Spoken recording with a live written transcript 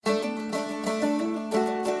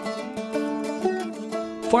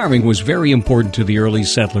Farming was very important to the early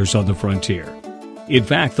settlers on the frontier. In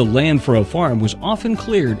fact, the land for a farm was often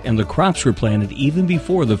cleared and the crops were planted even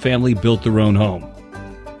before the family built their own home.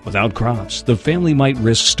 Without crops, the family might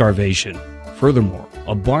risk starvation. Furthermore,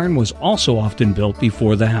 a barn was also often built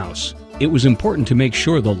before the house. It was important to make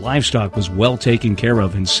sure the livestock was well taken care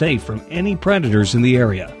of and safe from any predators in the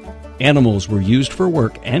area. Animals were used for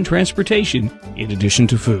work and transportation in addition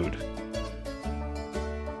to food.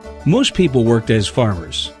 Most people worked as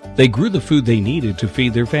farmers. They grew the food they needed to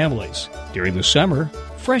feed their families. During the summer,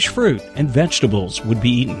 fresh fruit and vegetables would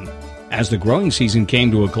be eaten. As the growing season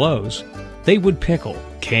came to a close, they would pickle,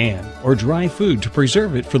 can, or dry food to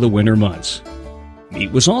preserve it for the winter months.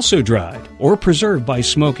 Meat was also dried or preserved by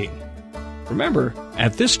smoking. Remember,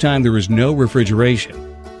 at this time there was no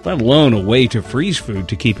refrigeration, let alone a way to freeze food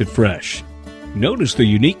to keep it fresh. Notice the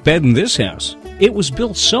unique bed in this house. It was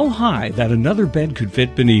built so high that another bed could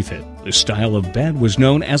fit beneath it. The style of bed was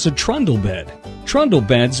known as a trundle bed. Trundle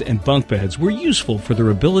beds and bunk beds were useful for their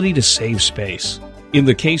ability to save space. In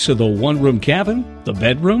the case of the one-room cabin, the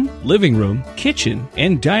bedroom, living room, kitchen,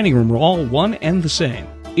 and dining room were all one and the same.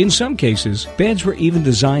 In some cases, beds were even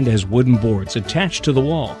designed as wooden boards attached to the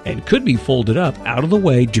wall and could be folded up out of the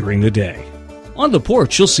way during the day. On the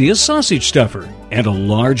porch, you'll see a sausage stuffer and a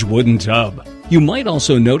large wooden tub. You might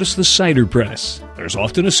also notice the cider press. There's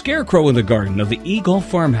often a scarecrow in the garden of the Eagle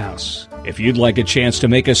farmhouse. If you'd like a chance to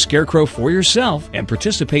make a scarecrow for yourself and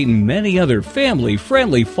participate in many other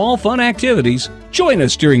family-friendly fall fun activities, join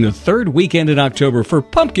us during the third weekend in October for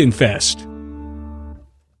Pumpkin Fest.